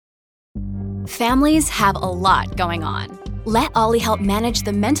Families have a lot going on. Let Ollie help manage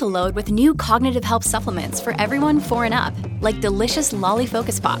the mental load with new cognitive help supplements for everyone 4 and up, like delicious Lolly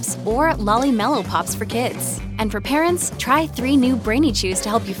Focus Pops or Lolly Mellow Pops for kids. And for parents, try 3 new Brainy Chews to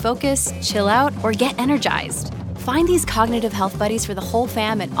help you focus, chill out, or get energized. Find these cognitive health buddies for the whole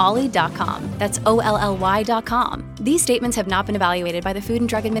fam at ollie.com. That's OLLY.com. These statements have not been evaluated by the Food and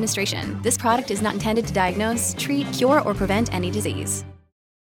Drug Administration. This product is not intended to diagnose, treat, cure, or prevent any disease.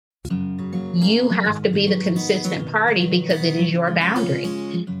 You have to be the consistent party because it is your boundary.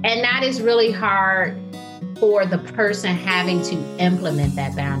 And that is really hard for the person having to implement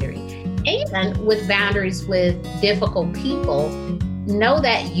that boundary. And with boundaries with difficult people, know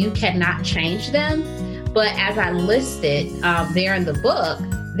that you cannot change them. But as I listed there in the book,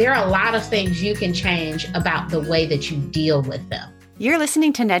 there are a lot of things you can change about the way that you deal with them. You're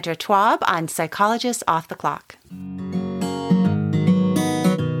listening to Nedra Tawwab on Psychologists Off the Clock.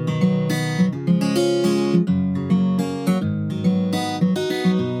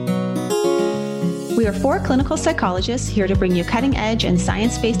 We are 4 clinical psychologists here to bring you cutting-edge and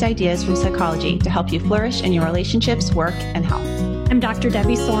science-based ideas from psychology to help you flourish in your relationships, work, and health. I'm Dr.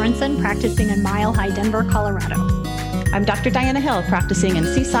 Debbie Sorensen, practicing in Mile High, Denver, Colorado. I'm Dr. Diana Hill, practicing in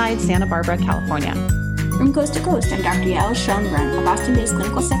Seaside, Santa Barbara, California. From Coast to Coast, I'm Dr. Yael Schoenbrunn, a Boston-based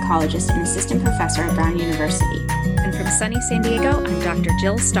clinical psychologist and assistant professor at Brown University. And from sunny San Diego, I'm Dr.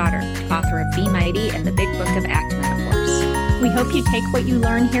 Jill Stoddard, author of Be Mighty and the Big Book of Act Metaphors. We hope you take what you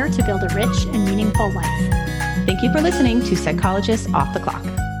learn here to build a rich and meaningful life. Thank you for listening to Psychologists Off the Clock.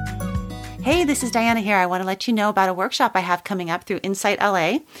 Hey, this is Diana here. I want to let you know about a workshop I have coming up through Insight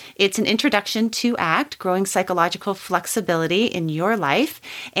LA. It's an introduction to ACT, growing psychological flexibility in your life.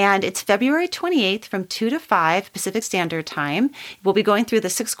 And it's February 28th from 2 to 5 Pacific Standard Time. We'll be going through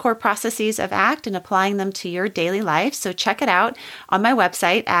the 6 core processes of ACT and applying them to your daily life. So check it out on my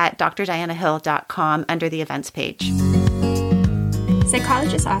website at drdianahill.com under the events page.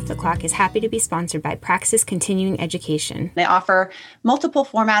 Psychologists Off the Clock is happy to be sponsored by Praxis Continuing Education. They offer multiple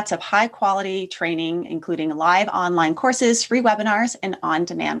formats of high-quality training, including live online courses, free webinars, and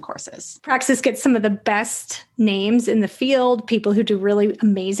on-demand courses. Praxis gets some of the best names in the field, people who do really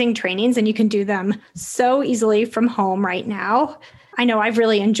amazing trainings, and you can do them so easily from home right now. I know I've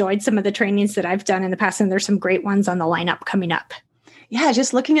really enjoyed some of the trainings that I've done in the past, and there's some great ones on the lineup coming up. Yeah,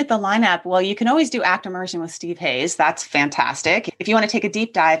 just looking at the lineup, well, you can always do ACT Immersion with Steve Hayes. That's fantastic. If you want to take a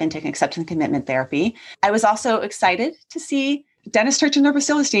deep dive into acceptance and commitment therapy. I was also excited to see Dennis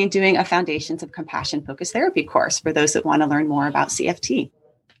Turchin-Silverstein doing a Foundations of Compassion Focused Therapy course for those that want to learn more about CFT.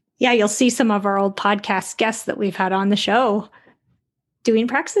 Yeah, you'll see some of our old podcast guests that we've had on the show doing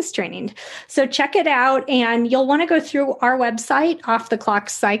Praxis training. So check it out, and you'll want to go through our website,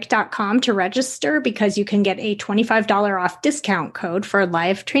 offtheclockpsych.com, to register because you can get a $25 off discount code for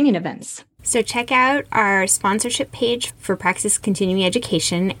live training events. So check out our sponsorship page for Praxis Continuing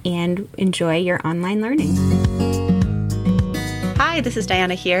Education and enjoy your online learning. Hi, this is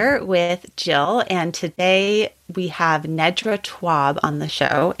Diana here with Jill, and today we have Nedra Tawwab on the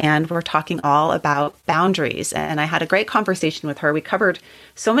show, and we're talking all about boundaries. And I had a great conversation with her. We covered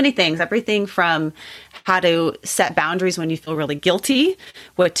so many things, everything from how to set boundaries when you feel really guilty,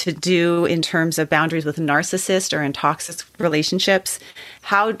 what to do in terms of boundaries with narcissists or in toxic relationships,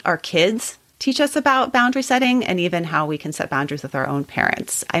 how our kids teach us about boundary setting, and even how we can set boundaries with our own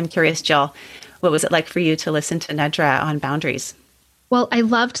parents. I'm curious, Jill, what was it like for you to listen to Nedra on boundaries? Well, I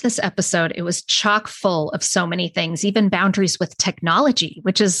loved this episode. It was chock full of so many things, even boundaries with technology,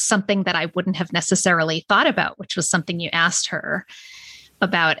 which is something that I wouldn't have necessarily thought about, which was something you asked her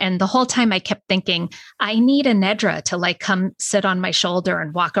about. And the whole time I kept thinking, I need a Nedra to come sit on my shoulder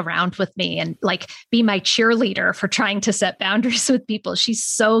and walk around with me and be my cheerleader for trying to set boundaries with people. She's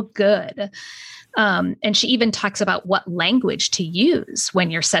so good. And she even talks about what language to use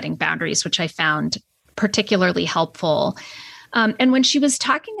when you're setting boundaries, which I found particularly helpful. And when she was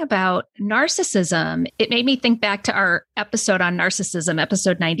talking about narcissism, it made me think back to our episode on narcissism,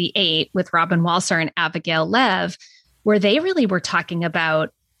 episode 98, with Robin Walser and Abigail Lev, where they really were talking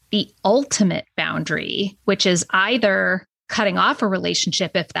about the ultimate boundary, which is either cutting off a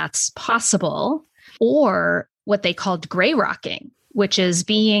relationship if that's possible, or what they called gray rocking, which is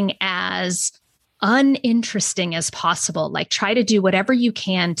being as uninteresting as possible. Try to do whatever you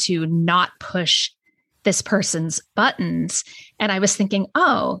can to not push this person's buttons. And I was thinking,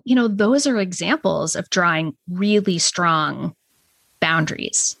 those are examples of drawing really strong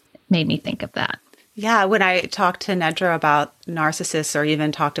boundaries. Made me think of that. Yeah, when I talked to Nedra about narcissists or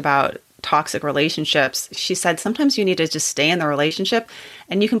even talked about toxic relationships, she said sometimes you need to just stay in the relationship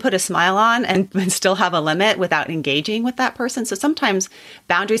and you can put a smile on and still have a limit without engaging with that person. So sometimes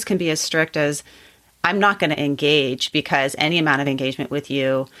boundaries can be as strict as, I'm not going to engage because any amount of engagement with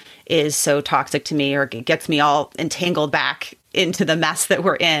you is so toxic to me, or it gets me all entangled back into the mess that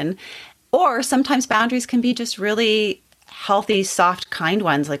we're in. Or sometimes boundaries can be just really healthy, soft, kind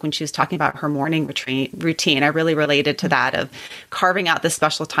ones. Like when she was talking about her morning routine, I really related to that, of carving out this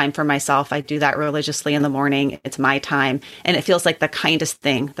special time for myself. I do that religiously in the morning. It's my time. And it feels like the kindest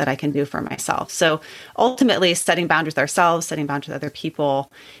thing that I can do for myself. So ultimately, setting boundaries with ourselves, setting boundaries with other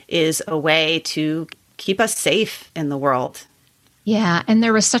people is a way to keep us safe in the world. Yeah. And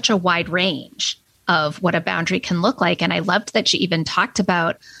there was such a wide range of what a boundary can look like. And I loved that she even talked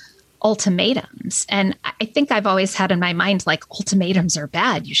about ultimatums. And I think I've always had in my mind, like, ultimatums are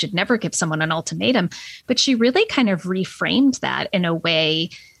bad. You should never give someone an ultimatum. But she really kind of reframed that in a way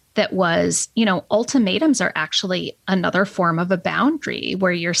that was, ultimatums are actually another form of a boundary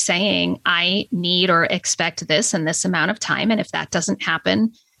where you're saying, I need or expect this in this amount of time. And if that doesn't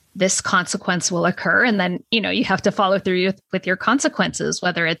happen, this consequence will occur. And then, you have to follow through with your consequences,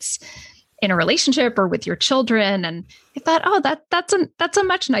 whether it's in a relationship or with your children. And I thought, that's a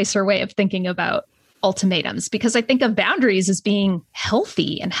much nicer way of thinking about ultimatums, because I think of boundaries as being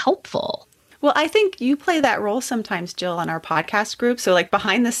healthy and helpful. Well, I think you play that role sometimes, Jill, on our podcast group. So like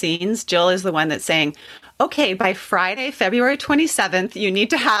behind the scenes, Jill is the one that's saying, okay, by Friday, February 27th, you need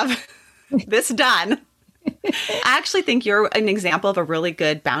to have this done. I actually think you're an example of a really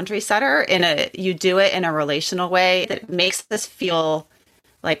good boundary setter. You do it in a relational way that makes us feel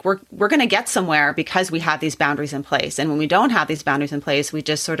like we're going to get somewhere because we have these boundaries in place. And when we don't have these boundaries in place, we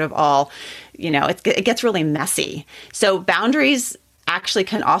just sort of all, it gets really messy. So boundaries actually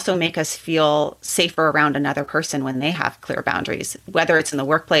can also make us feel safer around another person when they have clear boundaries, whether it's in the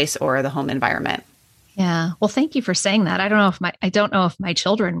workplace or the home environment. Yeah. Well, thank you for saying that. I don't know if my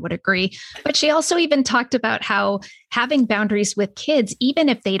children would agree, but she also even talked about how having boundaries with kids, even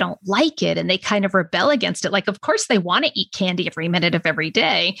if they don't like it and they kind of rebel against it, like, of course they want to eat candy every minute of every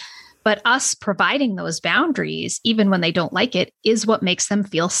day, but us providing those boundaries, even when they don't like it, is what makes them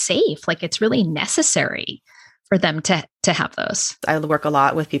feel safe. Like, it's really necessary for them to have those. I work a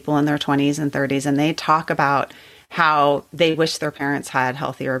lot with people in their 20s and 30s, and they talk about how they wish their parents had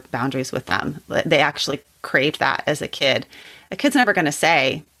healthier boundaries with them. They actually craved that as a kid. A kid's never going to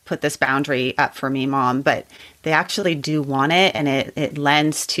say, put this boundary up for me, Mom, but they actually do want it. And it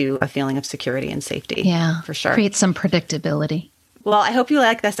lends to a feeling of security and safety. Yeah, for sure. Create some predictability. Well, I hope you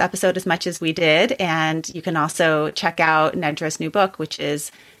like this episode as much as we did. And you can also check out Nedra's new book, which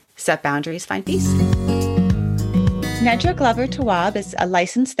is Set Boundaries, Find Peace. Nedra Glover Tawwab is a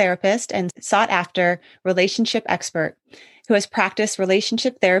licensed therapist and sought-after relationship expert who has practiced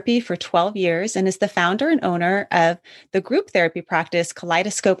relationship therapy for 12 years and is the founder and owner of the group therapy practice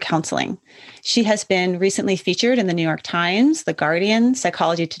Kaleidoscope Counseling. She has been recently featured in the New York Times, The Guardian,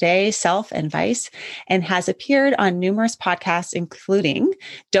 Psychology Today, Self, and Vice, and has appeared on numerous podcasts, including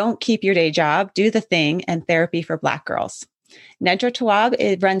Don't Keep Your Day Job, Do the Thing, and Therapy for Black Girls. Nedra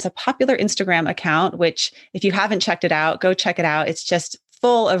Tawwab runs a popular Instagram account, which if you haven't checked it out, go check it out. It's just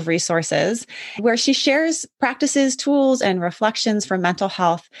full of resources where she shares practices, tools, and reflections for mental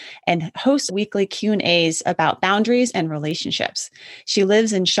health and hosts weekly Q&As about boundaries and relationships. She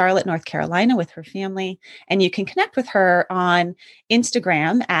lives in Charlotte, North Carolina with her family, and you can connect with her on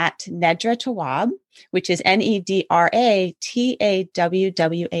Instagram at Nedra Tawwab, which is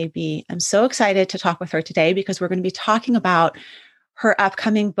NEDRATAWWAB. I'm so excited to talk with her today because we're going to be talking about her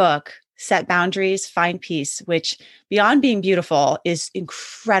upcoming book, Set Boundaries, Find Peace, which beyond being beautiful is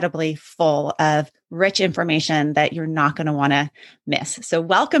incredibly full of rich information that you're not going to want to miss. So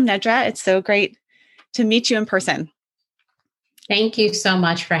welcome, Nedra. It's so great to meet you in person. Thank you so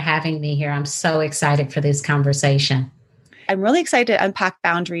much for having me here. I'm so excited for this conversation. I'm really excited to unpack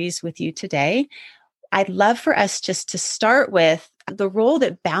boundaries with you today. I'd love for us just to start with the role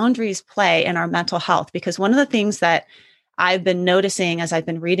that boundaries play in our mental health, because one of the things that I've been noticing as I've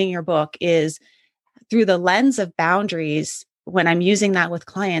been reading your book is through the lens of boundaries, when I'm using that with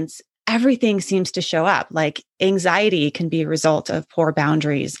clients, everything seems to show up. Like anxiety can be a result of poor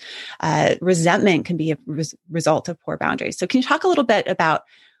boundaries. Resentment can be a result of poor boundaries. So can you talk a little bit about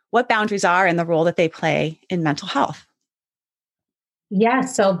what boundaries are and the role that they play in mental health? Yeah,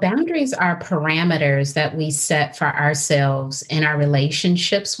 so boundaries are parameters that we set for ourselves in our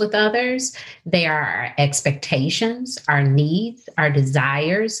relationships with others. They are our expectations, our needs, our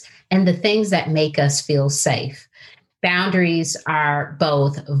desires, and the things that make us feel safe. Boundaries are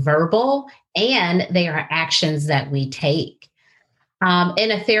both verbal and they are actions that we take.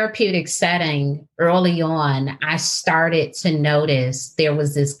 In a therapeutic setting early on, I started to notice there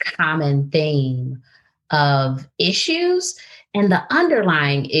was this common theme of issues. And the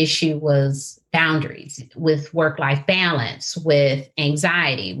underlying issue was boundaries with work-life balance, with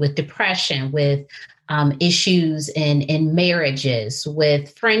anxiety, with depression, with issues in marriages,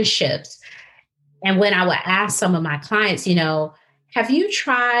 with friendships. And when I would ask some of my clients, have you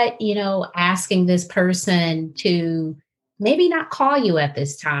tried, asking this person to maybe not call you at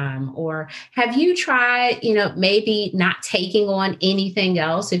this time? Or have you tried, maybe not taking on anything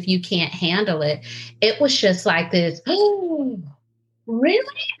else if you can't handle it? It was just like this, oh, really?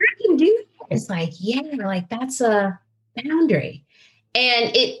 I can do that? It's like, yeah, like that's a boundary.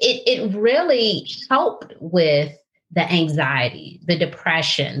 And it really helped with the anxiety, the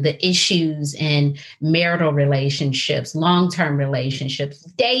depression, the issues in marital relationships, long-term relationships,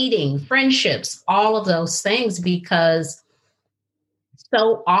 dating, friendships, all of those things, because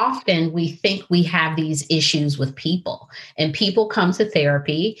so often we think we have these issues with people, and people come to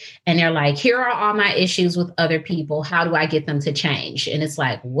therapy and they're like, here are all my issues with other people. How do I get them to change? And it's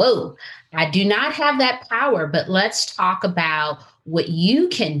like, whoa, I do not have that power, but let's talk about what you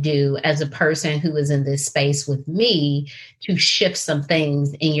can do as a person who is in this space with me to shift some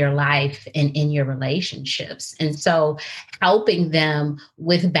things in your life and in your relationships. And so helping them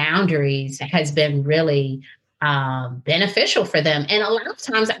with boundaries has been really beneficial for them. And a lot of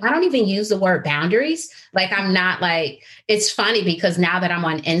times I don't even use the word boundaries. Like I'm not like, it's funny because now that I'm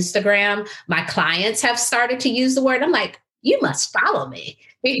on Instagram, my clients have started to use the word. I'm like, you must follow me.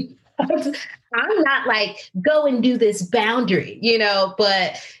 I'm not like, go and do this boundary,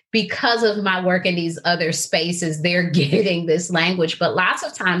 but because of my work in these other spaces, they're getting this language. But lots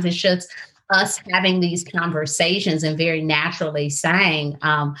of times it's just us having these conversations and very naturally saying,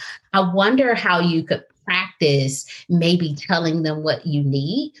 I wonder how you could practice maybe telling them what you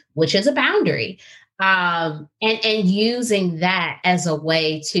need, which is a boundary. And using that as a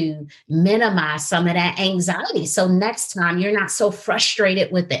way to minimize some of that anxiety. So next time you're not so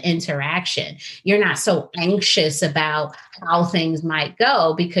frustrated with the interaction. You're not so anxious about how things might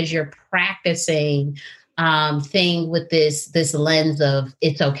go because you're practicing thing with this lens of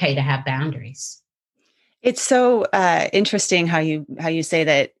it's okay to have boundaries. It's so interesting how you say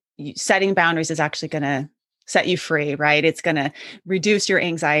that setting boundaries is actually going to set you free, right? It's going to reduce your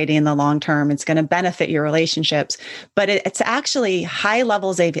anxiety in the long term. It's going to benefit your relationships, but it's actually high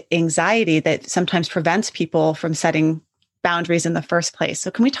levels of anxiety that sometimes prevents people from setting boundaries in the first place. So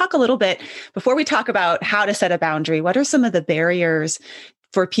can we talk a little bit, before we talk about how to set a boundary, what are some of the barriers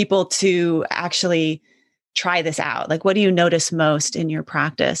for people to actually try this out? Like, what do you notice most in your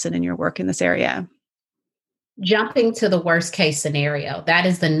practice and in your work in this area? Jumping to the worst case scenario. That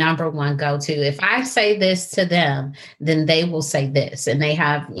is the number one go-to. If I say this to them, then they will say this. And they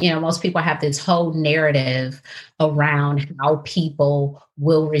have, most people have this whole narrative around how people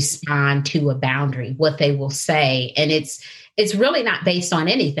will respond to a boundary, what they will say. And it's really not based on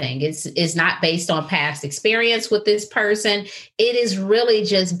anything. It's not based on past experience with this person. It is really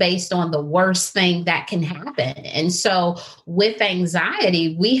just based on the worst thing that can happen. And so with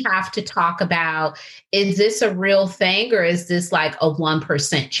anxiety, we have to talk about, is this a real thing or is this like a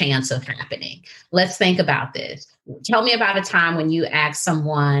 1% chance of happening? Let's think about this. Tell me about a time when you asked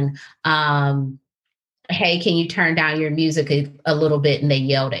someone, hey, can you turn down your music a little bit? And they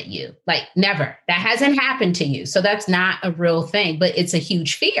yelled at you. Like, never. That hasn't happened to you. So that's not a real thing, but it's a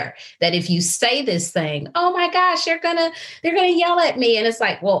huge fear that if you say this thing, oh my gosh, they're gonna yell at me. And it's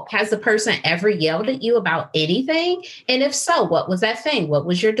like, well, has the person ever yelled at you about anything? And if so, what was that thing? What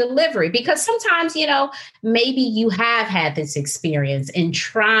was your delivery? Because sometimes, maybe you have had this experience in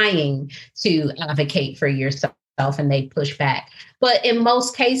trying to advocate for yourself and they push back. But in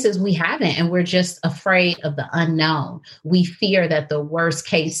most cases, we haven't, and we're just afraid of the unknown. We fear that the worst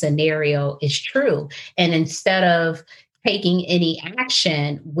case scenario is true. And instead of taking any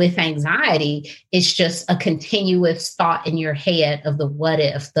action with anxiety, it's just a continuous thought in your head of the what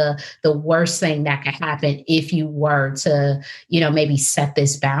if, the worst thing that could happen if you were to, maybe set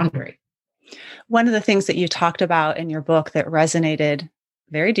this boundary. One of the things that you talked about in your book that resonated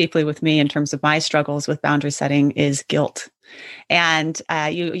very deeply with me in terms of my struggles with boundary setting is guilt. And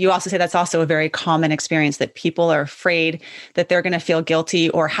you also say that's also a very common experience, that people are afraid that they're going to feel guilty,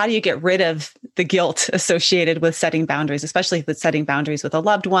 or how do you get rid of the guilt associated with setting boundaries, especially if it's setting boundaries with a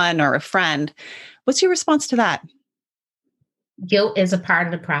loved one or a friend? What's your response to that? Guilt is a part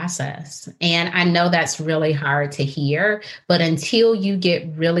of the process. And I know that's really hard to hear, but until you get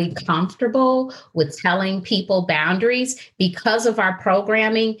really comfortable with telling people boundaries, because of our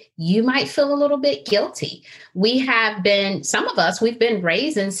programming, you might feel a little bit guilty. Some of us, we've been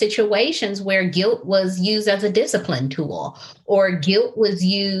raised in situations where guilt was used as a discipline tool, or guilt was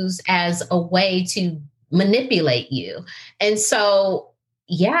used as a way to manipulate you. And so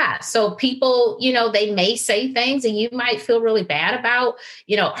so people, they may say things and you might feel really bad about,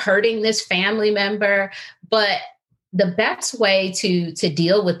 hurting this family member. But the best way to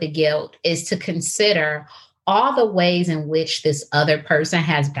deal with the guilt is to consider all the ways in which this other person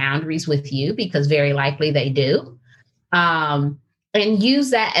has boundaries with you, because very likely they do. And use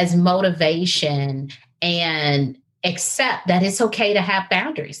that as motivation and accept that it's okay to have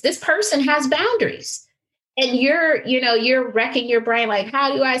boundaries. This person has boundaries. And you're wrecking your brain. Like,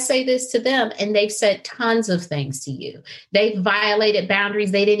 how do I say this to them? And they've said tons of things to you. They've violated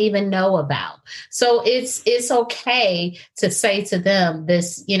boundaries they didn't even know about. So it's okay to say to them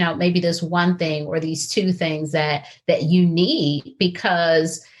this, maybe this one thing or these two things that you need,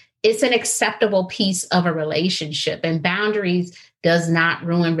 because it's an acceptable piece of a relationship. And boundaries does not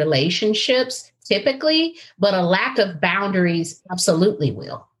ruin relationships typically, but a lack of boundaries absolutely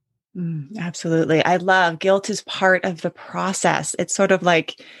will. Absolutely. I love guilt is part of the process. It's sort of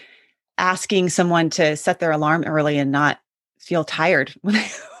like asking someone to set their alarm early and not feel tired when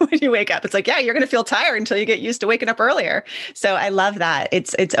you wake up. It's like, yeah, you're going to feel tired until you get used to waking up earlier. So I love that.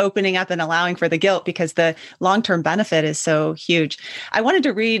 It's opening up and allowing for the guilt, because the long-term benefit is so huge. I wanted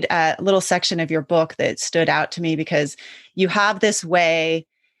to read a little section of your book that stood out to me, because you have this way,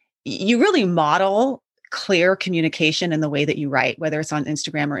 you really model clear communication in the way that you write, whether it's on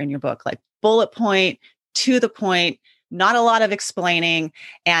Instagram or in your book, like bullet point, to the point, not a lot of explaining,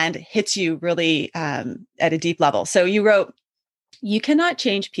 and hits you really at a deep level. So you wrote, you cannot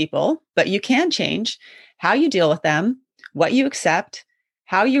change people, but you can change how you deal with them, what you accept,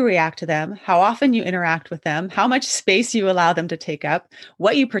 how you react to them, how often you interact with them, how much space you allow them to take up,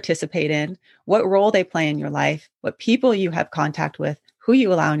 what you participate in, what role they play in your life, what people you have contact with, who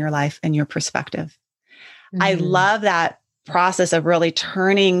you allow in your life, and your perspective. I love that process of really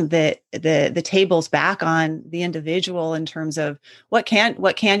turning the tables back on the individual in terms of what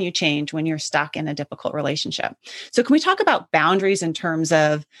can you change when you're stuck in a difficult relationship. So can we talk about boundaries in terms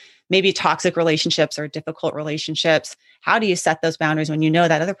of maybe toxic relationships or difficult relationships? How do you set those boundaries when you know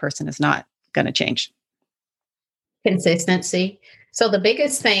that other person is not going to change? Consistency. So the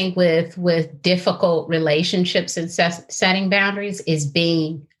biggest thing with difficult relationships and setting boundaries is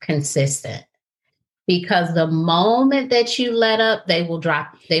being consistent. Because the moment that you let up, they will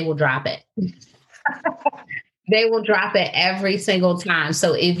drop it. They will drop it every single time.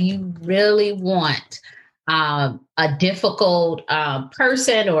 So if you really want a difficult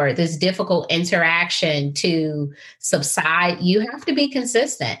person or this difficult interaction to subside, you have to be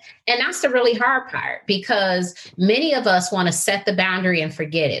consistent. And that's the really hard part, because many of us want to set the boundary and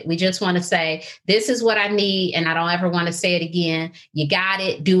forget it. We just want to say, this is what I need, and I don't ever want to say it again. You got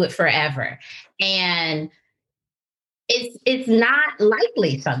it. Do it forever. And it's not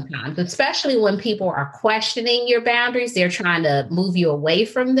likely sometimes, especially when people are questioning your boundaries. They're trying to move you away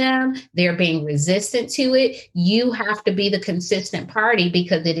from them. They're being resistant to it. You have to be the consistent party,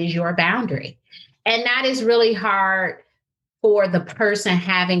 because it is your boundary. And that is really hard for the person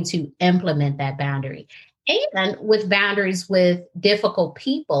having to implement that boundary. And with boundaries with difficult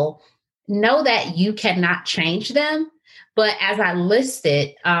people, know that you cannot change them. But as I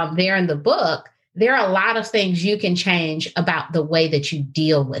listed there in the book, there are a lot of things you can change about the way that you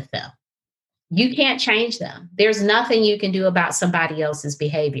deal with them. You can't change them. There's nothing you can do about somebody else's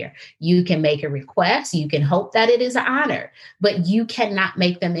behavior. You can make a request. You can hope that it is honored, but you cannot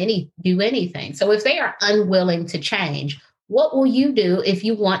make them do anything. So if they are unwilling to change, what will you do if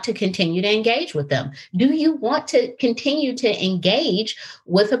you want to continue to engage with them? Do you want to continue to engage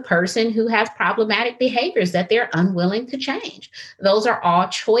with a person who has problematic behaviors that they're unwilling to change? Those are all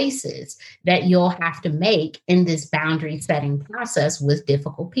choices that you'll have to make in this boundary setting process with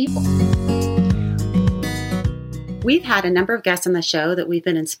difficult people. We've had a number of guests on the show that we've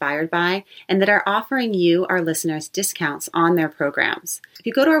been inspired by and that are offering you, our listeners, discounts on their programs. If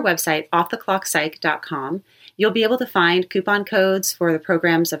you go to our website, offtheclockpsych.com, you'll be able to find coupon codes for the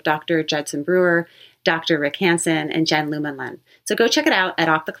programs of Dr. Judson Brewer, Dr. Rick Hansen, and Jen Lumenlin. So go check it out at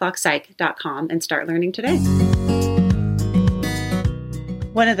offtheclockpsych.com and start learning today.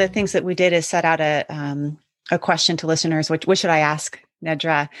 One of the things that we did is set out a question to listeners, what should I ask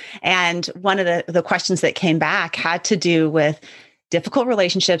Nedra? And one of the questions that came back had to do with difficult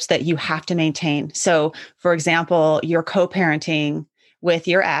relationships that you have to maintain. So, for example, you're co-parenting with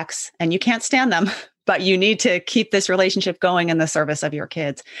your ex and you can't stand them, but you need to keep this relationship going in the service of your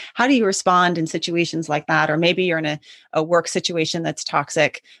kids. How do you respond in situations like that? Or maybe you're in a work situation that's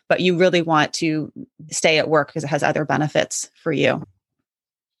toxic, but you really want to stay at work because it has other benefits for you.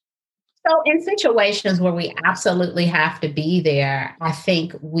 So in situations where we absolutely have to be there, I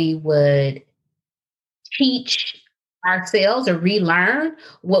think we would teach ourselves or relearn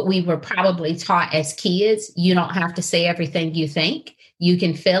what we were probably taught as kids. You don't have to say everything you think. You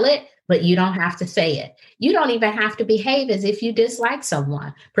can feel it, but you don't have to say it. You don't even have to behave as if you dislike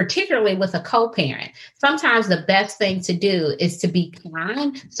someone, particularly with a co-parent. Sometimes the best thing to do is to be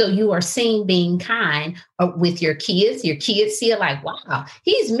kind. So you are seen being kind with your kids. Your kids see it like, wow,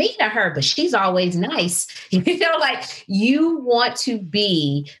 he's mean to her, but she's always nice. Like you want to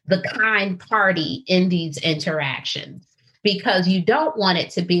be the kind party in these interactions, because you don't want it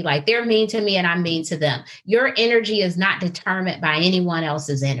to be like they're mean to me and I'm mean to them. Your energy is not determined by anyone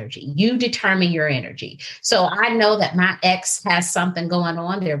else's energy. You determine your energy. So I know that my ex has something going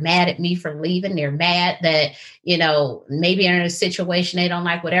on. They're mad at me for leaving. They're mad that, maybe they're in a situation they don't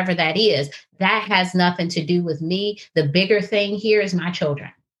like, whatever that is. That has nothing to do with me. The bigger thing here is my children.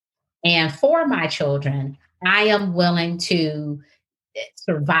 And for my children, I am willing to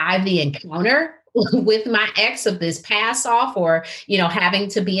survive the encounter with my ex of this pass off or, having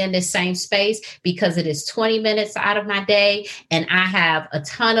to be in the same space, because it is 20 minutes out of my day and I have a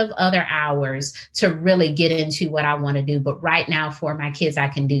ton of other hours to really get into what I want to do. But right now for my kids, I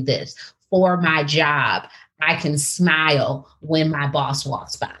can do this. For my job, I can smile when my boss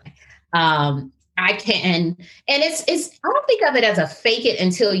walks by. I can, and it's, I don't think of it as a fake it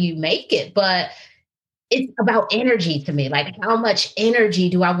until you make it, but it's about energy to me. Like, how much energy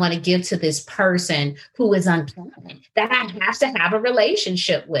do I want to give to this person who is unkind, that I have to have a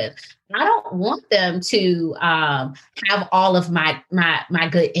relationship with? I don't want them to have all of my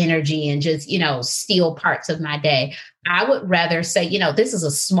good energy and just, steal parts of my day. I would rather say, this is a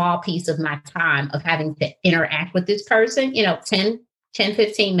small piece of my time of having to interact with this person, 10,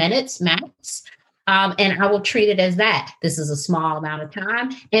 15 minutes max. And I will treat it as that. This is a small amount of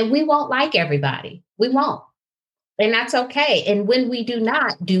time, and we won't like everybody. We won't. And that's okay. And when we do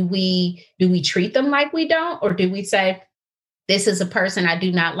not, do we treat them like we don't? Or do we say, this is a person I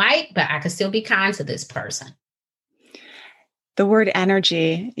do not like, but I can still be kind to this person? The word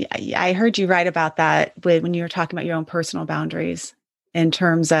energy, I heard you write about that when you were talking about your own personal boundaries, in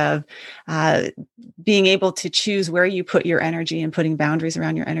terms of being able to choose where you put your energy and putting boundaries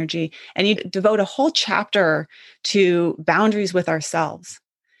around your energy. And you devote a whole chapter to boundaries with ourselves.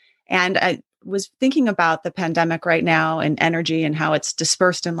 And I was thinking about the pandemic right now and energy and how it's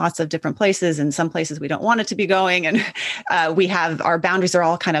dispersed in lots of different places, and some places we don't want it to be going. And we have our boundaries are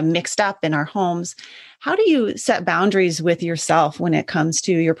all kind of mixed up in our homes. How do you set boundaries with yourself when it comes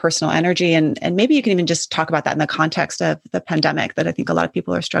to your personal energy? And maybe you can even just talk about that in the context of the pandemic that I think a lot of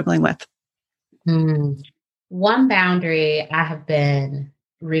people are struggling with. One boundary I have been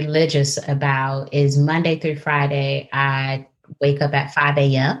religious about is Monday through Friday, I wake up at 5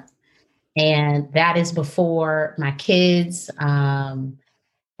 a.m. And that is before my kids. And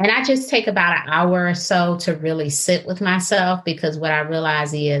I just take about an hour or so to really sit with myself, because what I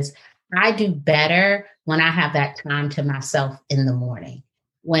realize is I do better when I have that time to myself in the morning.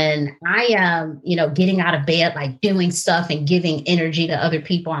 When I am, getting out of bed, like doing stuff and giving energy to other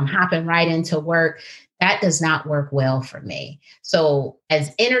people, I'm hopping right into work. That does not work well for me. So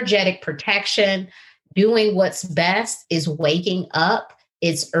as energetic protection, doing what's best is waking up.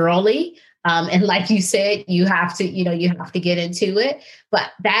 It's early. And like you said, you have to get into it.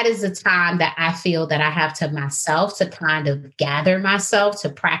 But that is the time that I feel that I have to myself to kind of gather myself to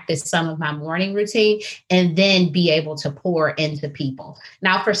practice some of my morning routine and then be able to pour into people.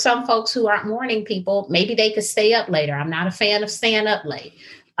 Now, for some folks who aren't morning people, maybe they could stay up later. I'm not a fan of staying up late.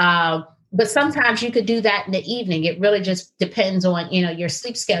 But sometimes you could do that in the evening. It really just depends on, your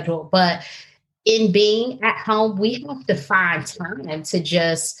sleep schedule. But in being at home, we have to find time to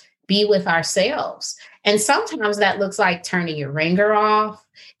just be with ourselves. And sometimes that looks like turning your ringer off.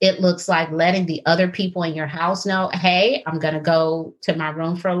 It looks like letting the other people in your house know, hey, I'm going to go to my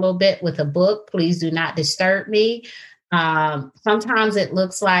room for a little bit with a book. Please do not disturb me. Sometimes it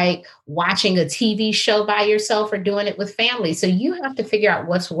looks like watching a TV show by yourself or doing it with family. So you have to figure out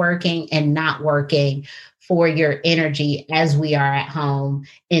what's working and not working for your energy as we are at home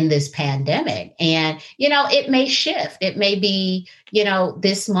in this pandemic. And, it may shift. It may be,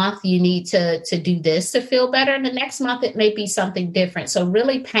 this month you need to do this to feel better. And the next month it may be something different. So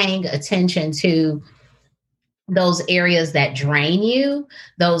really paying attention to those areas that drain you,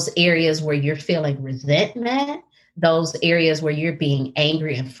 those areas where you're feeling resentment, those areas where you're being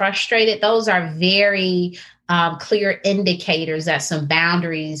angry and frustrated, those are very clear indicators that some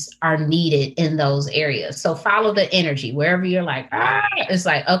boundaries are needed in those areas. So follow the energy wherever you're like, it's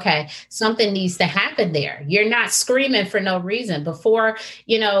like, okay, something needs to happen there. You're not screaming for no reason. Before,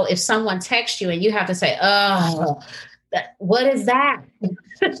 if someone texts you and you have to say, oh, what is that?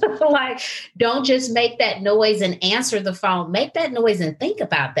 Like, don't just make that noise and answer the phone. Make that noise and think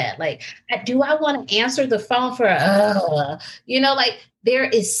about that. Like, do I want to answer the phone for, like, there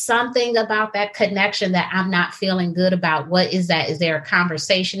is something about that connection that I'm not feeling good about. What is that? Is there a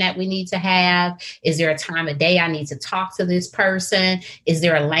conversation that we need to have? Is there a time of day I need to talk to this person? Is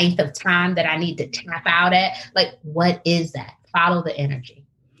there a length of time that I need to tap out at? Like, what is that? Follow the energy.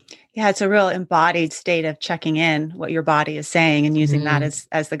 Yeah, it's a real embodied state of checking in what your body is saying and using that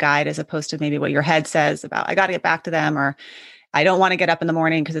as the guide, as opposed to maybe what your head says about, I got to get back to them, or I don't want to get up in the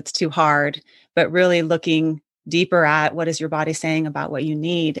morning because it's too hard, but really looking deeper at what is your body saying about what you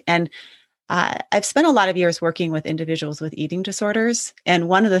need. And I've spent a lot of years working with individuals with eating disorders. And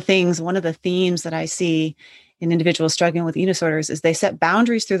one of the themes that I see in individuals struggling with eating disorders is they set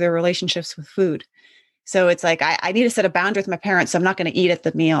boundaries through their relationships with food. So it's like, I need to set a boundary with my parents, so I'm not going to eat at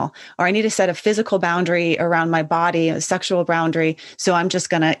the meal. Or I need to set a physical boundary around my body, a sexual boundary, so I'm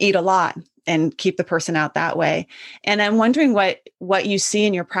just going to eat a lot and keep the person out that way. And I'm wondering what you see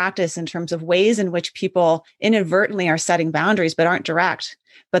in your practice in terms of ways in which people inadvertently are setting boundaries, but aren't direct,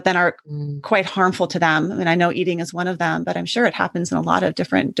 but then are quite harmful to them. I mean, I know eating is one of them, but I'm sure it happens in a lot of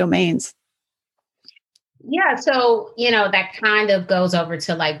different domains. Yeah. So, that kind of goes over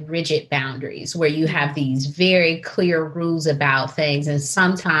to like rigid boundaries where you have these very clear rules about things. And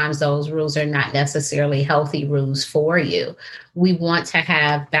sometimes those rules are not necessarily healthy rules for you. We want to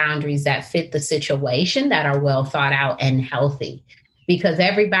have boundaries that fit the situation, that are well thought out and healthy, because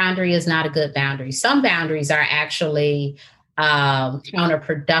every boundary is not a good boundary. Some boundaries are actually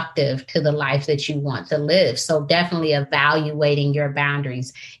counterproductive to the life that you want to live. So definitely evaluating your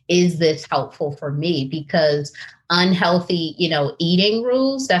boundaries. Is this helpful for me? Because unhealthy, eating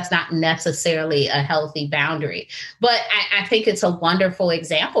rules, that's not necessarily a healthy boundary. But I think it's a wonderful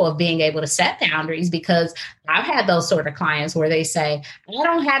example of being able to set boundaries, because I've had those sort of clients where they say, I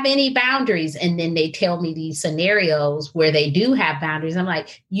don't have any boundaries. And then they tell me these scenarios where they do have boundaries. I'm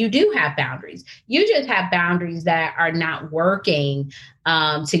like, you do have boundaries. You just have boundaries that are not working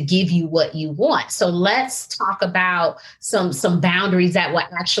to give you what you want. So let's talk about some boundaries that will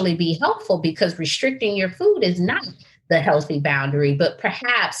actually be helpful, because restricting your food is not the healthy boundary, but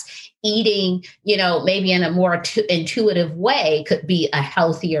perhaps eating, maybe in a more intuitive way could be a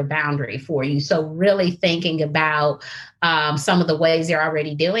healthier boundary for you. So really thinking about some of the ways you're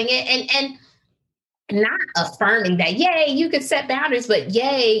already doing it, and not affirming that, yay, you could set boundaries, but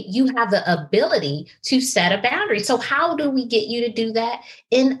yay, you have the ability to set a boundary. So how do we get you to do that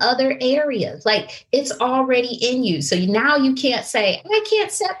in other areas? Like, it's already in you. So now you can't say, I can't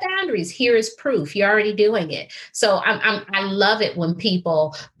set boundaries. Here is proof. You're already doing it. So I love it when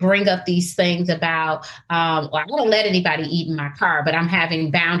people bring up these things about, well, I don't let anybody eat in my car, but I'm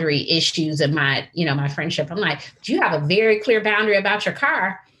having boundary issues in my, my friendship. I'm like, do you have a very clear boundary about your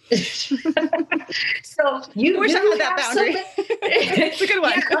car? So you wish I had that boundary. It's a good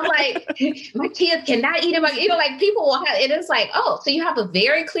one. Yeah, I'm like, my kids cannot eat in my, like people will have, it is like, oh, so you have a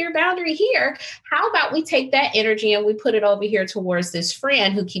very clear boundary here. How about we take that energy and we put it over here towards this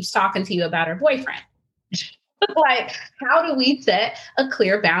friend who keeps talking to you about her boyfriend? Like, how do we set a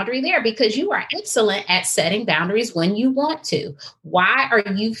clear boundary there? Because you are excellent at setting boundaries when you want to. Why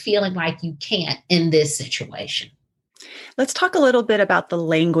are you feeling like you can't in this situation? Let's talk a little bit about the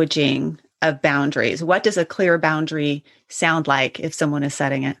languaging of boundaries. What does a clear boundary sound like if someone is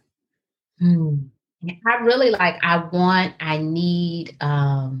setting it? I really like, I want, I need,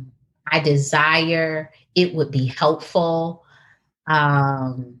 I desire, it would be helpful.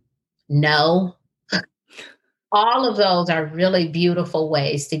 No. All of those are really beautiful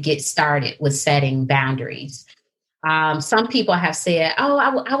ways to get started with setting boundaries. Some people have said, oh,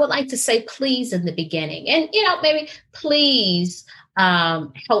 I would like to say please in the beginning. And, maybe please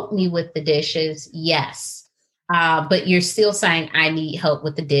help me with the dishes. Yes. But you're still saying I need help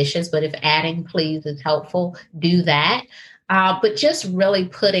with the dishes. But if adding please is helpful, do that. But just really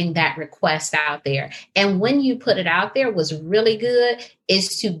putting that request out there. And when you put it out there, what's really good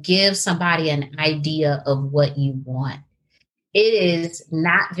is to give somebody an idea of what you want. It is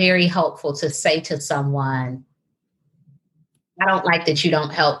not very helpful to say to someone, I don't like that you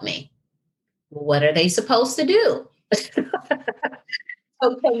don't help me. What are they supposed to do?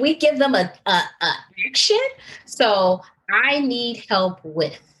 So can we give them a action? So I need help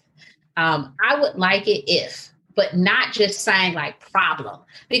with. I would like it if, but not just saying like problem,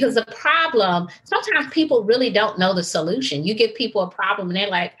 because the problem, sometimes people really don't know the solution. You give people a problem and they're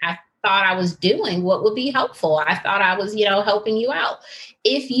like, I thought I was doing what would be helpful. I thought I was, helping you out.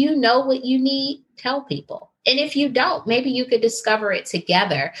 If you know what you need, tell people. And if you don't, maybe you could discover it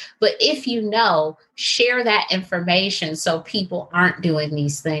together. But if you know, share that information so people aren't doing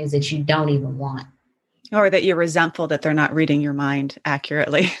these things that you don't even want. Or that you're resentful that they're not reading your mind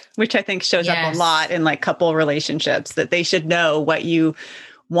accurately, which I think shows up a lot in like couple relationships, that they should know what you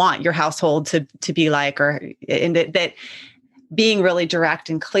want your household to be like, and that being really direct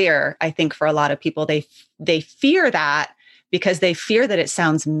and clear. I think for a lot of people, they fear that because they fear that it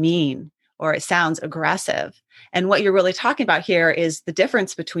sounds mean or it sounds aggressive. And what you're really talking about here is the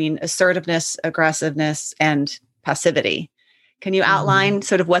difference between assertiveness, aggressiveness, and passivity. Can you outline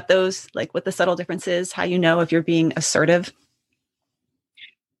sort of what the subtle difference is, how you know if you're being assertive?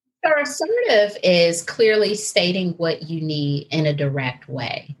 So assertive is clearly stating what you need in a direct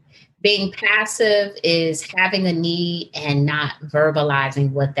way. Being passive is having a need and not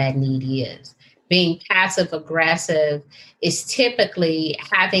verbalizing what that need is. Being passive aggressive is typically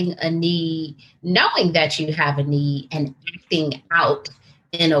having a need, knowing that you have a need and acting out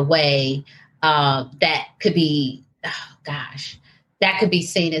in a way that could be, that could be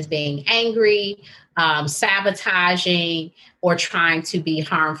seen as being angry, sabotaging, or trying to be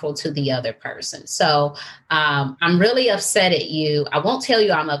harmful to the other person. So I'm really upset at you. I won't tell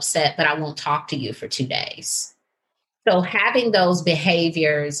you I'm upset, but I won't talk to you for 2 days. So having those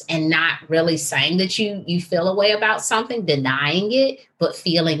behaviors and not really saying that you feel a way about something, denying it, but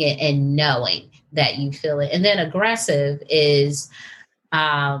feeling it and knowing that you feel it. And then aggressive is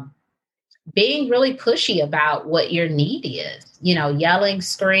being really pushy about what your need is, yelling,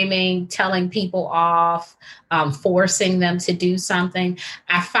 screaming, telling people off, forcing them to do something.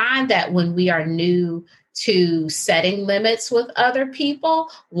 I find that when we are new to setting limits with other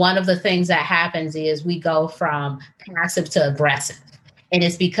people, one of the things that happens is we go from passive to aggressive. And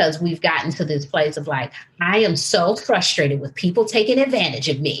it's because we've gotten to this place of like, I am so frustrated with people taking advantage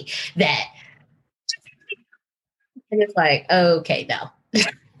of me that, and it's like, okay, no.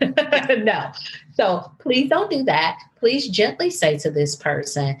 No. So please don't do that. Please gently say to this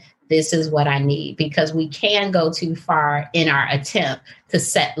person, this is what I need, because we can go too far in our attempt to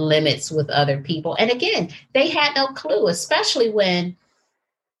set limits with other people. And again, they had no clue, especially when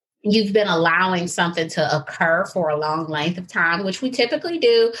you've been allowing something to occur for a long length of time, which we typically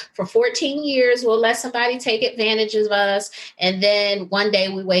do. For 14 years, we'll let somebody take advantage of us. And then one day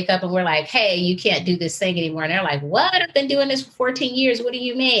we wake up and we're like, hey, you can't do this thing anymore. And they're like, what? I've been doing this for 14 years. What do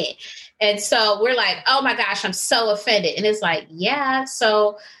you mean? And so we're like, oh my gosh, I'm so offended. And it's like, yeah,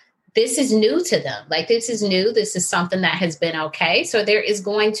 so this is new to them. Like, this is new. This is something that has been okay. So there is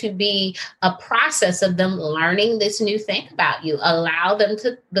going to be a process of them learning this new thing about you. Allow them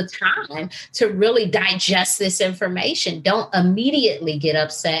the time to really digest this information. Don't immediately get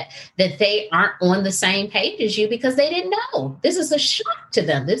upset that they aren't on the same page as you because they didn't know. This is a shock to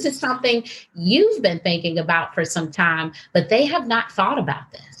them. This is something you've been thinking about for some time, but they have not thought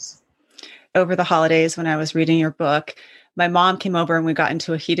about this. Over the holidays, when I was reading your book, my mom came over and we got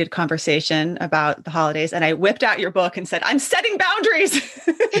into a heated conversation about the holidays, and I whipped out your book and said, I'm setting boundaries.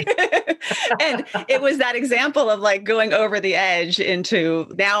 And it was that example of like going over the edge into,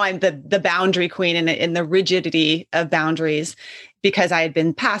 now I'm the boundary queen in the rigidity of boundaries because I had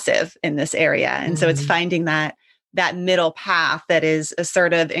been passive in this area. And so it's finding that middle path that is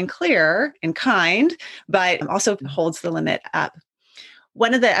assertive and clear and kind, but also holds the limit up.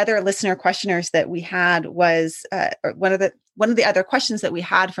 One of the other listener questioners that we had was, one of the other questions that we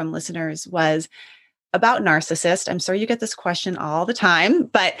had from listeners was about narcissists. I'm sure you get this question all the time,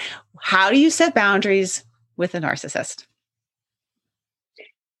 but how do you set boundaries with a narcissist?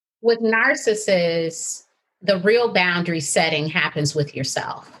 With narcissists, the real boundary setting happens with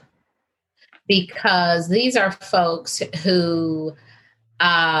yourself, because these are folks who,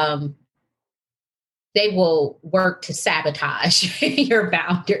 they will work to sabotage your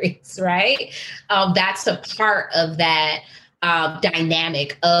boundaries, right? That's a part of that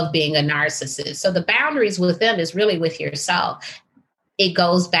dynamic of being a narcissist. So the boundaries with them is really with yourself. it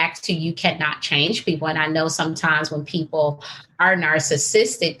goes back to you cannot change people. And I know sometimes when people are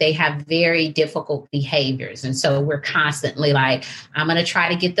narcissistic, they have very difficult behaviors. And so we're constantly like, I'm going to try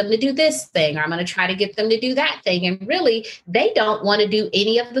to get them to do this thing, or I'm going to try to get them to do that thing. And really, they don't want to do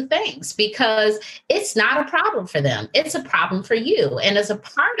any of the things because it's not a problem for them. It's a problem for you. And as a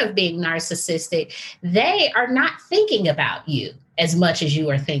part of being narcissistic, they are not thinking about you as much as you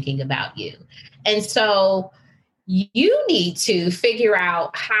are thinking about you. And so you need to figure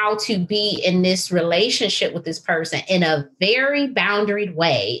out how to be in this relationship with this person in a very boundaried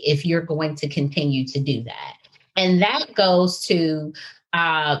way if you're going to continue to do that. And that goes to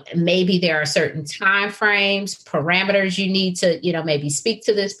maybe there are certain time frames, parameters you need to, maybe speak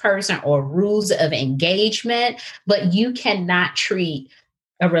to this person, or rules of engagement, but you cannot treat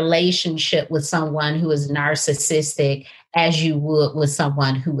a relationship with someone who is narcissistic as you would with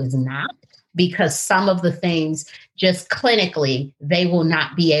someone who is not, because some of the things just clinically, they will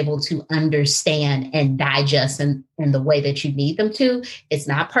not be able to understand and digest in the way that you need them to. It's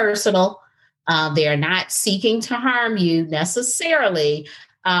not personal. They are not seeking to harm you necessarily,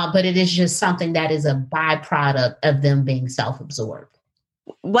 but it is just something that is a byproduct of them being self-absorbed.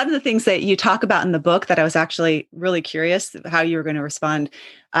 One of the things that you talk about in the book that I was actually really curious how you were going to respond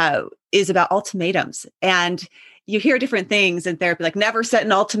is about ultimatums. And you hear different things in therapy, like never set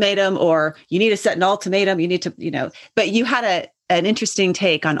an ultimatum, or you need to set an ultimatum, you need to, but you had an interesting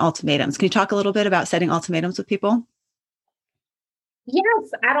take on ultimatums. Can you talk a little bit about setting ultimatums with people?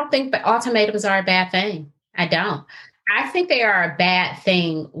 Yes, I don't think that ultimatums are a bad thing. I don't. I think they are a bad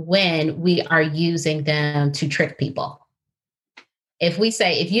thing when we are using them to trick people. If we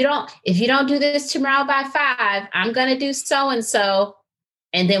say, if you don't do this tomorrow by 5, I'm going to do so-and-so.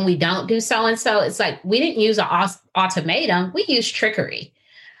 And then we don't do so-and-so. It's like, we didn't use an ultimatum. We used trickery.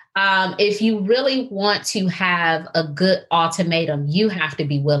 If you really want to have a good ultimatum, you have to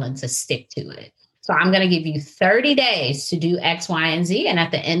be willing to stick to it. So I'm going to give you 30 days to do X, Y, and Z. And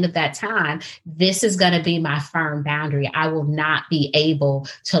at the end of that time, this is going to be my firm boundary. I will not be able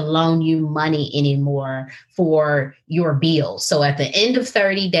to loan you money anymore for your bills. So at the end of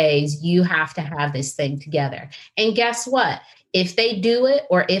 30 days, you have to have this thing together. And guess what? If they do it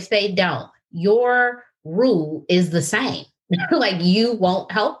or if they don't, your rule is the same. Like, you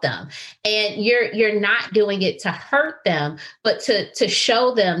won't help them, and you're not doing it to hurt them, but to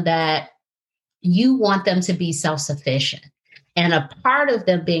show them that you want them to be self-sufficient. And a part of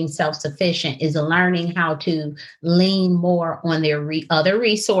them being self-sufficient is learning how to lean more on their other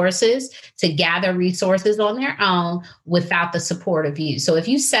resources, to gather resources on their own without the support of you. So if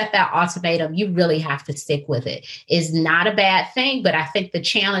you set that ultimatum, you really have to stick with it. It's not a bad thing, but I think the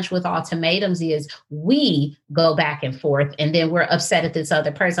challenge with ultimatums is we go back and forth, and then we're upset at this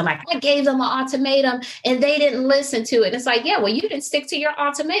other person. Like, I gave them an ultimatum and they didn't listen to it. And it's like, yeah, well, you didn't stick to your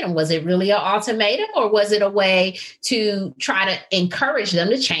ultimatum. Was it really an ultimatum, or was it a way to try to encourage them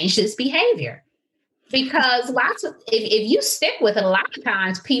to change this behavior? Because if you stick with it, a lot of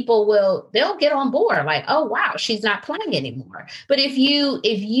times they'll get on board, like, oh wow, she's not playing anymore. But if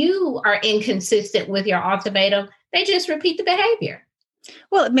you are inconsistent with your ultimatum, they just repeat the behavior.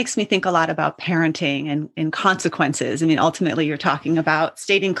 Well, it makes me think a lot about parenting and consequences. I mean, ultimately, you're talking about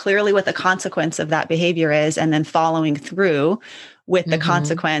stating clearly what the consequence of that behavior is, and then following through with the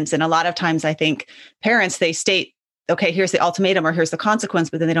consequence. And a lot of times I think parents, they state, okay, here's the ultimatum or here's the consequence,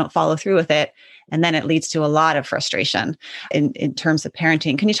 but then they don't follow through with it. And then it leads to a lot of frustration in terms of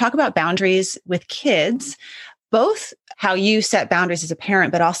parenting. Can you talk about boundaries with kids, both how you set boundaries as a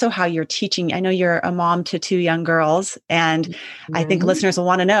parent, but also how you're teaching? I know you're a mom to 2 young girls, and I think listeners will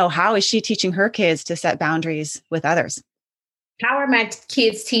want to know, how is she teaching her kids to set boundaries with others? How are my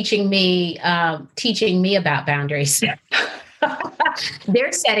kids teaching me about boundaries?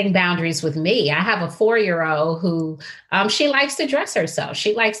 They're setting boundaries with me. I have a 4-year-old who she likes to dress herself.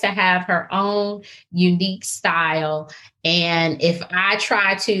 She likes to have her own unique style. And if I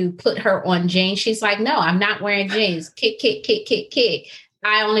try to put her on jeans, she's like, no, I'm not wearing jeans. Kick, kick, kick, kick, kick.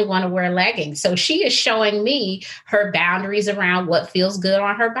 I only want to wear leggings. So she is showing me her boundaries around what feels good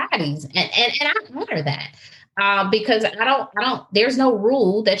on her bodies. And I honor that. Because there's no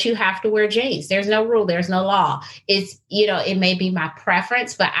rule that you have to wear jeans. There's no rule. There's no law. It's, it may be my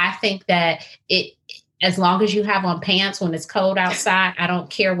preference, but I think that as long as you have on pants when it's cold outside, I don't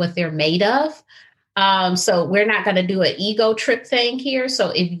care what they're made of. So we're not going to do an ego trip thing here. So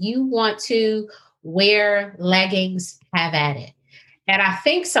if you want to wear leggings, have at it. And I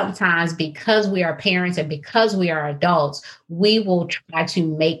think sometimes because we are parents and because we are adults, we will try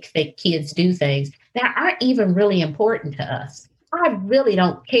to make the kids do things that aren't even really important to us. I really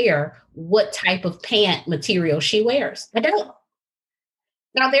don't care what type of pant material she wears. I don't.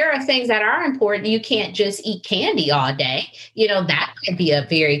 Now, there are things that are important. You can't just eat candy all day. That could be a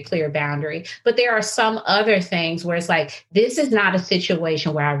very clear boundary. But there are some other things where it's like, this is not a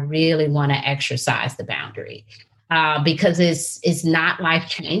situation where I really want to exercise the boundary. Because it's not life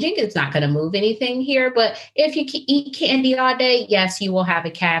changing. It's not going to move anything here. But if you eat candy all day, yes, you will have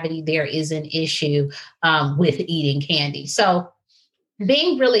a cavity. There is an issue with eating candy. So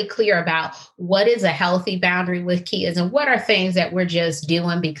being really clear about what is a healthy boundary with kids and what are things that we're just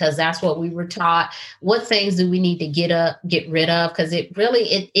doing because that's what we were taught. What things do we need to get rid of? Because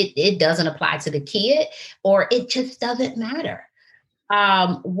it doesn't apply to the kid, or it just doesn't matter.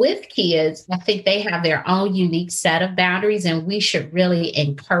 With kids, I think they have their own unique set of boundaries, and we should really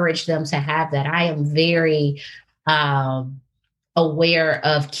encourage them to have that. I am very aware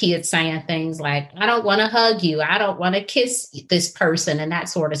of kids saying things like, I don't want to hug you. I don't want to kiss this person and that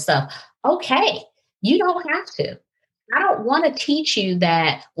sort of stuff. Okay, you don't have to. I don't want to teach you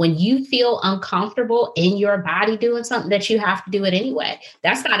that when you feel uncomfortable in your body doing something that you have to do it anyway.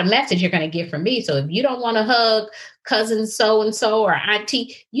 That's not a message you're going to get from me. So if you don't want to hug cousin so-and-so or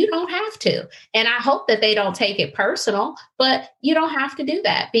auntie, you don't have to. And I hope that they don't take it personal, but you don't have to do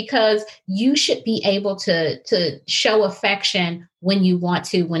that because you should be able to show affection when you want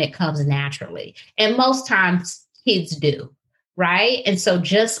to, when it comes naturally. And most times kids do, right? And so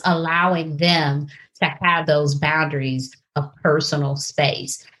just allowing them to have those boundaries of personal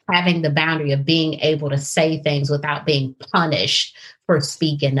space, having the boundary of being able to say things without being punished for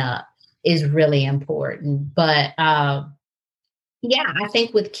speaking up is really important. But I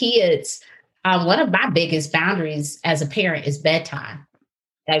think with kids, one of my biggest boundaries as a parent is bedtime.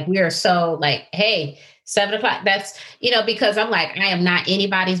 Like we are so like, hey, 7:00, that's, because I'm like, I am not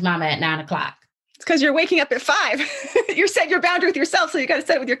anybody's mama at 9:00. It's because you're waking up at 5. You set your boundary with yourself, so you got to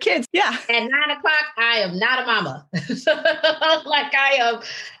set it with your kids. Yeah. At 9:00, I am not a mama. Like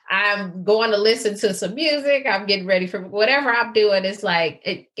I'm going to listen to some music. I'm getting ready for whatever I'm doing. It's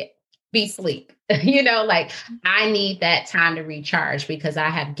like, be sleep. Like I need that time to recharge because I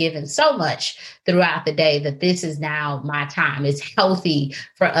have given so much throughout the day that this is now my time. It's healthy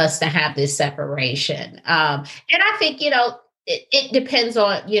for us to have this separation. And I think, it depends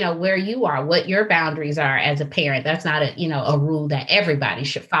on, where you are, what your boundaries are as a parent. That's not a rule that everybody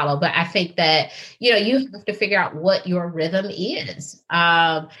should follow. But I think that, you have to figure out what your rhythm is.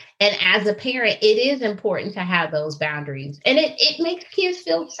 And as a parent, it is important to have those boundaries. And it makes kids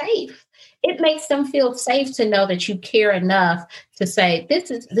feel safe. It makes them feel safe to know that you care enough to say,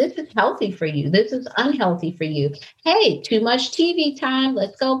 this is healthy for you. This is unhealthy for you. Hey, too much TV time.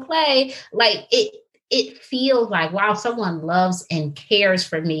 Let's go play. Like it feels like, wow, someone loves and cares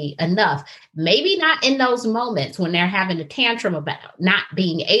for me enough. Maybe not in those moments when they're having a tantrum about not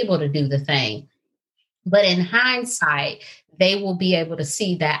being able to do the thing. But in hindsight, they will be able to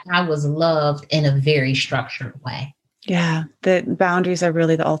see that I was loved in a very structured way. Yeah, the boundaries are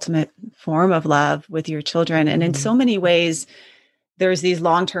really the ultimate form of love with your children. And in so many ways, there's these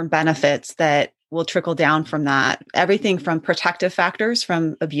long-term benefits that will trickle down from that. Everything from protective factors,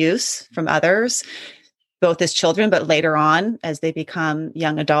 from abuse from others, both as children, but later on as they become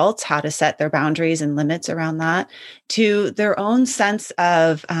young adults, how to set their boundaries and limits around that, to their own sense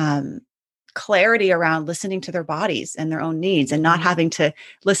of clarity around listening to their bodies and their own needs and not having to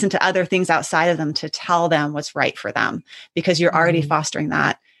listen to other things outside of them to tell them what's right for them, because you're already fostering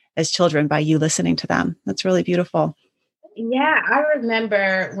that as children by you listening to them. That's really beautiful. Yeah, I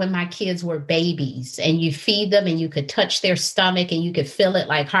remember when my kids were babies and you feed them and you could touch their stomach and you could feel it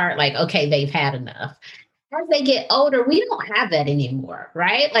like heart, like, okay, they've had enough. As they get older, we don't have that anymore,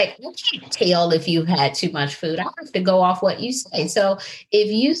 right? Like, you can't tell if you've had too much food. I have to go off what you say. So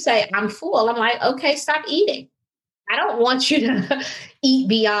if you say, I'm full, I'm like, okay, stop eating. I don't want you to eat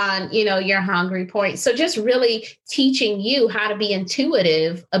beyond, your hungry point. So just really teaching you how to be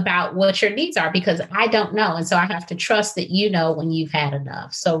intuitive about what your needs are, because I don't know. And so I have to trust that you know when you've had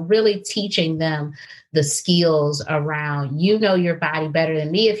enough. So really teaching them the skills around, your body better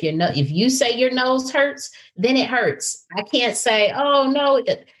than me. If you say your nose hurts, then it hurts. I can't say, oh no,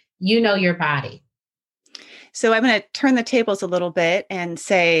 you know your body. So I'm going to turn the tables a little bit and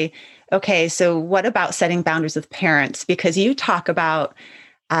say, okay, so what about setting boundaries with parents? Because you talk about,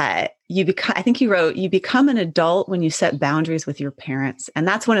 I think you wrote, you become an adult when you set boundaries with your parents. And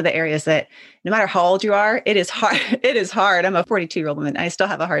that's one of the areas that no matter how old you are, it is hard. It is hard. I'm a 42-year-old woman. I still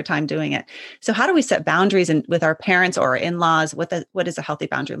have a hard time doing it. So how do we set boundaries with our parents or our in-laws? What does a healthy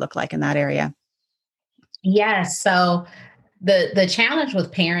boundary look like in that area? Yes. So the challenge with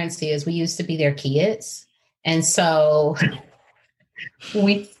parents is we used to be their kids. And so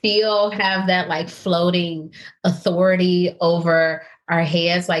we still have that like floating authority over our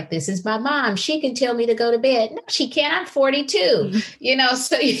heads like, this is my mom. She can tell me to go to bed. No, she can't. I'm 42,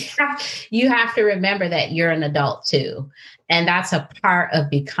 so you have to remember that you're an adult too. And that's a part of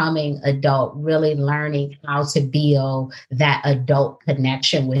becoming adult, really learning how to build that adult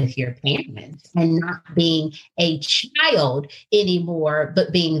connection with your parents and not being a child anymore,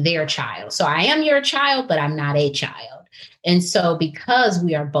 but being their child. So I am your child, but I'm not a child. And so because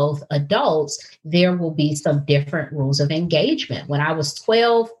we are both adults, there will be some different rules of engagement. When I was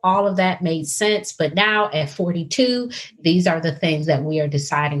 12, all of that made sense. But now at 42, these are the things that we are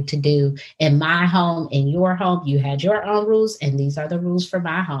deciding to do in my home, in your home. You had your own rules, and these are the rules for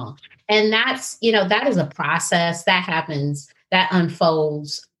my home. And that's, that is a process that happens, that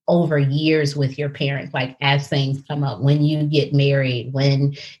unfolds over years with your parents, like as things come up, when you get married,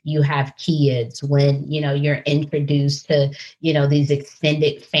 when you have kids, when, you're introduced to, these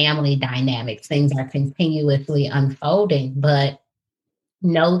extended family dynamics, things are continuously unfolding. But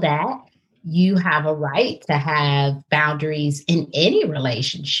know that you have a right to have boundaries in any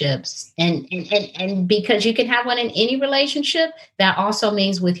relationships. And because you can have one in any relationship, that also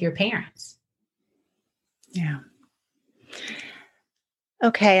means with your parents. Yeah.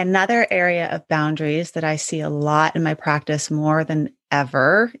 Okay, another area of boundaries that I see a lot in my practice more than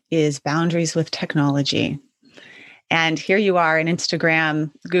ever is boundaries with technology. And here you are, an Instagram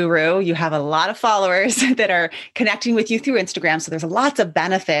guru. You have a lot of followers that are connecting with you through Instagram. So there's lots of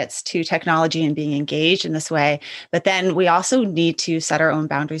benefits to technology and being engaged in this way. But then we also need to set our own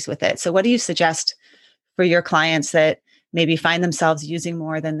boundaries with it. So what do you suggest for your clients that maybe find themselves using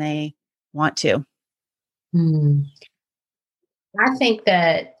more than they want to? I think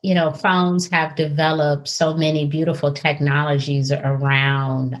that, phones have developed so many beautiful technologies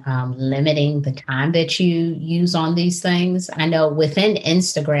around limiting the time that you use on these things. I know within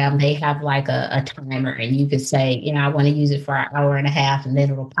Instagram, they have like a timer, and you could say, I want to use it for an hour and a half, and then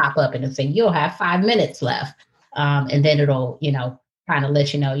it'll pop up and it'll say, you'll have 5 minutes left. And then it'll, kind of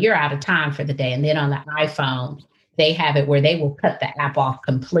let you know you're out of time for the day. And then on the iPhone, they have it where they will cut the app off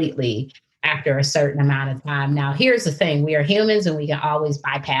completely after a certain amount of time. Now, here's the thing. We are humans and we can always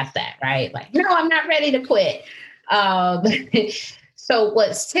bypass that, right? Like, no, I'm not ready to quit. So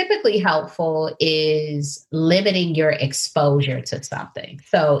what's typically helpful is limiting your exposure to something.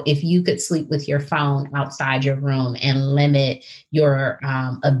 So if you could sleep with your phone outside your room and limit your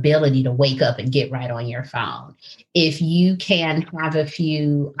ability to wake up and get right on your phone. If you can have a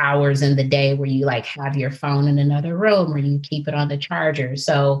few hours in the day where you have your phone in another room, or you keep it on the charger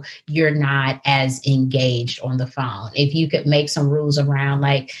so you're not as engaged on the phone. If you could make some rules around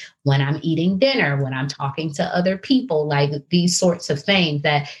when I'm eating dinner, when I'm talking to other people, these sorts of things,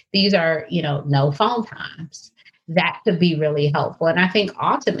 that these are, no phone times, that could be really helpful. And I think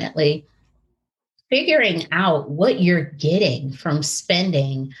ultimately figuring out what you're getting from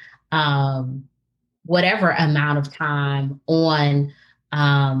spending whatever amount of time on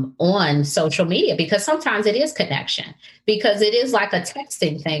social media, because sometimes it is connection, because it is like a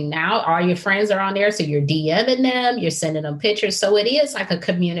texting thing now. All your friends are on there, so you're DMing them, you're sending them pictures. So it is like a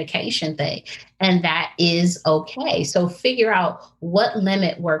communication thing, and that is okay. So figure out what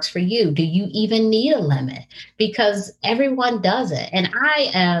limit works for you. Do you even need a limit? Because everyone does it. And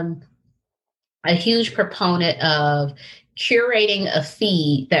I am a huge proponent of curating a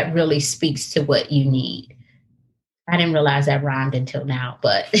feed that really speaks to what you need. I didn't realize that rhymed until now,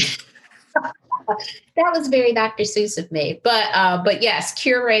 but that was very Dr. Seuss of me. But yes,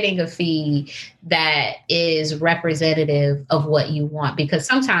 curating a feed that is representative of what you want, because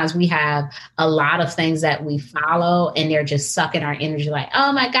sometimes we have a lot of things that we follow and they're just sucking our energy, like,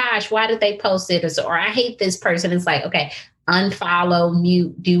 oh my gosh, why did they post it? Or I hate this person. It's like, okay, unfollow,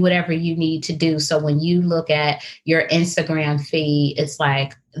 mute, do whatever you need to do. So when you look at your Instagram feed, it's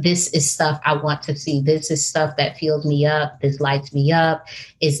like, this is stuff I want to see. This is stuff that fills me up. This lights me up.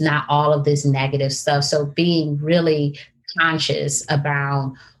 It's not all of this negative stuff. So being really conscious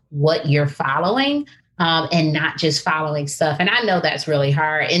about what you're following and not just following stuff. And I know that's really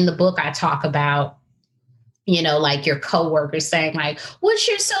hard. In the book, I talk about, your coworkers saying what's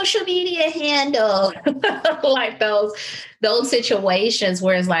your social media handle? Like those situations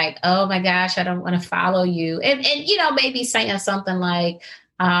where it's like, oh my gosh, I don't want to follow you. And maybe saying something like,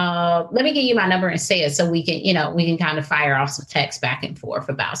 let me give you my number and say it, so we can kind of fire off some text back and forth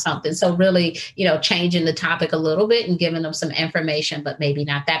about something. So really, changing the topic a little bit and giving them some information, but maybe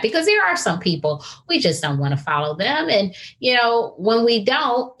not that, because there are some people we just don't want to follow them. And, when we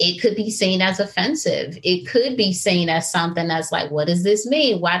don't, it could be seen as offensive. It could be seen as something that's like, what does this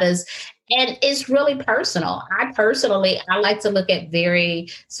mean? And it's really personal. I like to look at very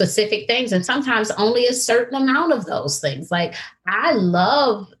specific things, and sometimes only a certain amount of those things. Like, I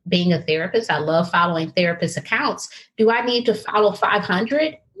love being a therapist. I love following therapist accounts. Do I need to follow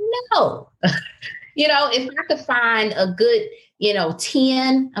 500? No. If I could find a good,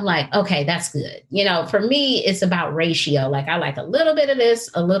 10, I'm like, okay, that's good. For me, it's about ratio. Like, I like a little bit of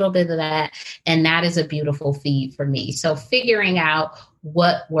this, a little bit of that. And that is a beautiful feed for me. So figuring out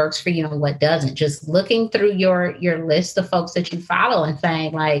what works for you and what doesn't, just looking through your list of folks that you follow and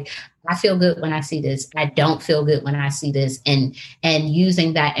saying, like, I feel good when I see this. I don't feel good when I see this. And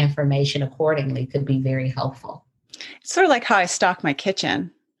using that information accordingly could be very helpful. It's sort of like how I stock my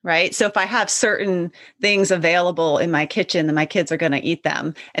kitchen. Right. So if I have certain things available in my kitchen, then my kids are going to eat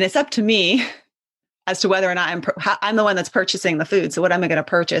them. And it's up to me as to whether or not I'm the one that's purchasing the food. So what am I going to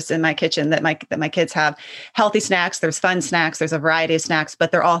purchase in my kitchen that my kids have? Healthy snacks, there's fun snacks, there's a variety of snacks,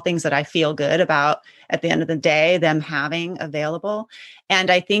 but they're all things that I feel good about at the end of the day, them having available. And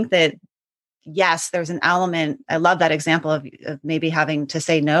I think that, yes, there's an element. I love that example of maybe having to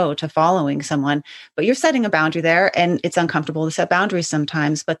say no to following someone, but you're setting a boundary there, and it's uncomfortable to set boundaries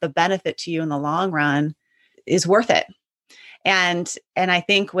sometimes, but the benefit to you in the long run is worth it. And I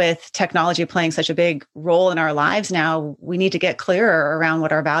think with technology playing such a big role in our lives now, we need to get clearer around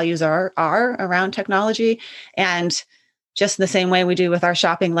what our values are around technology. And just in the same way we do with our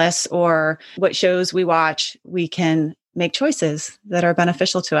shopping lists or what shows we watch, we can make choices that are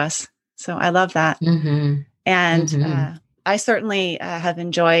beneficial to us. So I love that. Mm-hmm. And I certainly have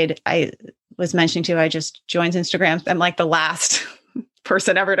enjoyed, I was mentioning to you, I just joined Instagram. I'm like the last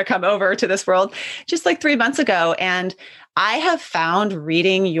person ever to come over to this world, just like 3 months ago. And I have found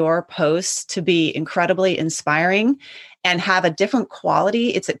reading your posts to be incredibly inspiring and have a different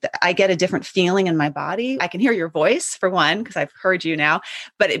quality. I get a different feeling in my body. I can hear your voice, for one, because I've heard you now.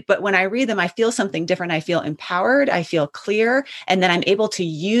 But when I read them, I feel something different. I feel empowered. I feel clear. And then I'm able to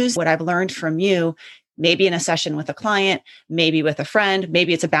use what I've learned from you, maybe in a session with a client, maybe with a friend,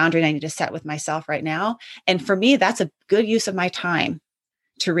 maybe it's a boundary I need to set with myself right now. And for me, that's a good use of my time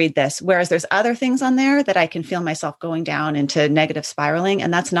to read this. Whereas there's other things on there that I can feel myself going down into negative spiraling,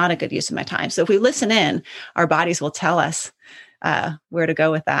 and that's not a good use of my time. So if we listen in, our bodies will tell us where to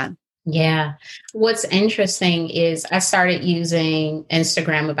go with that. Yeah. What's interesting is I started using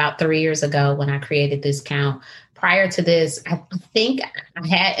Instagram about 3 years ago when I created this account. Prior to this, I think I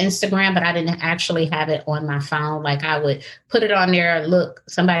had Instagram, but I didn't actually have it on my phone. Like, I would put it on there, look,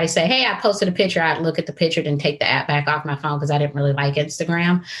 somebody say, hey, I posted a picture. I'd look at the picture and take the app back off my phone because I didn't really like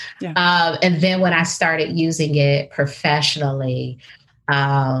Instagram. Yeah. And then when I started using it professionally,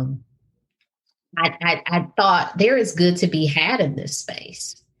 I thought there is good to be had in this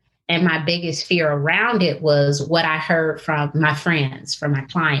space. And my biggest fear around it was what I heard from my friends, from my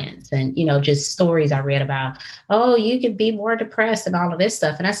clients, and, just stories I read about, oh, you could be more depressed and all of this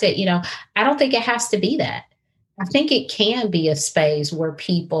stuff. And I said, I don't think it has to be that. I think it can be a space where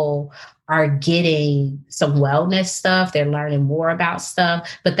people are getting some wellness stuff. They're learning more about stuff,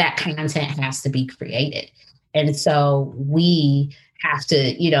 but that content has to be created. And so we have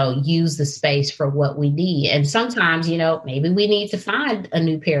to, use the space for what we need. And sometimes, maybe we need to find a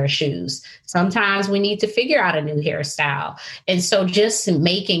new pair of shoes. Sometimes we need to figure out a new hairstyle. And so just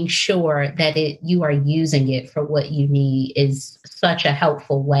making sure that you are using it for what you need is such a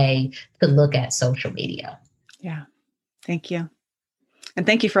helpful way to look at social media. Yeah. Thank you. And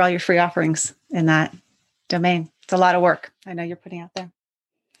thank you for all your free offerings in that domain. It's a lot of work I know you're putting out there.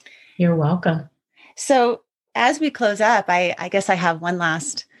 You're welcome. So as we close up, I guess I have one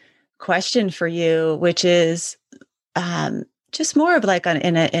last question for you, which is just more of like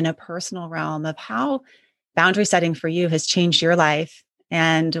in a personal realm of how boundary setting for you has changed your life,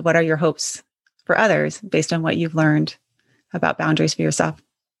 and what are your hopes for others based on what you've learned about boundaries for yourself?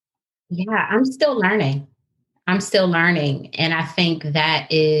 Yeah, I'm still learning. And I think that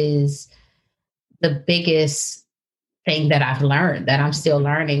is the biggest thing that I've learned, that I'm still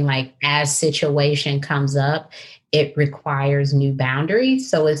learning. Like, as situation comes up, it requires new boundaries.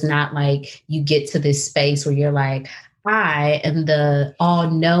 So it's not like you get to this space where you're like, I am the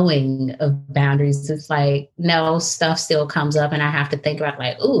all-knowing of boundaries. It's like, no, stuff still comes up and I have to think about,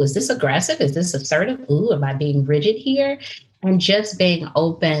 like, ooh, is this aggressive? Is this assertive? Ooh, am I being rigid here? And just being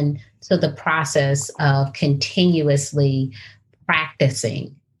open to the process of continuously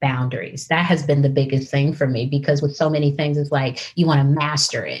practicing boundaries. That has been the biggest thing for me, because with so many things, it's like you want to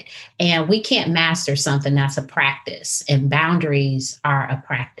master it. And we can't master something that's a practice, and boundaries are a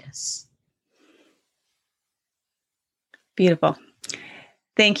practice. Beautiful.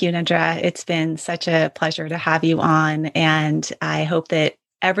 Thank you, Nedra. It's been such a pleasure to have you on. And I hope that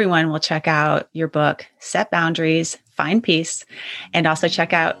everyone will check out your book, Set Boundaries, Find Peace, and also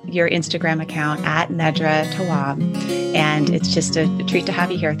check out your Instagram account at Nedra Tawwab. And it's just a treat to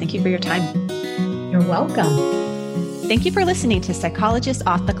have you here. Thank you for your time. You're welcome. Thank you for listening to Psychologist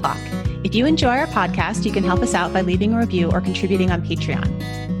Off the Clock. If you enjoy our podcast, you can help us out by leaving a review or contributing on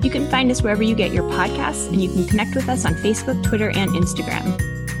Patreon. You can find us wherever you get your podcasts, and you can connect with us on Facebook, Twitter, and Instagram.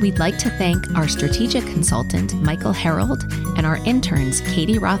 We'd like to thank our strategic consultant, Michael Harold, and our interns,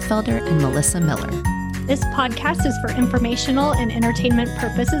 Katie Rothfelder and Melissa Miller. This podcast is for informational and entertainment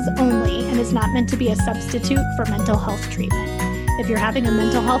purposes only and is not meant to be a substitute for mental health treatment. If you're having a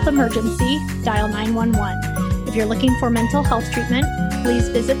mental health emergency, dial 911. If you're looking for mental health treatment, please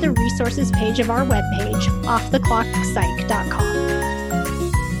visit the resources page of our webpage, offtheclockpsych.com.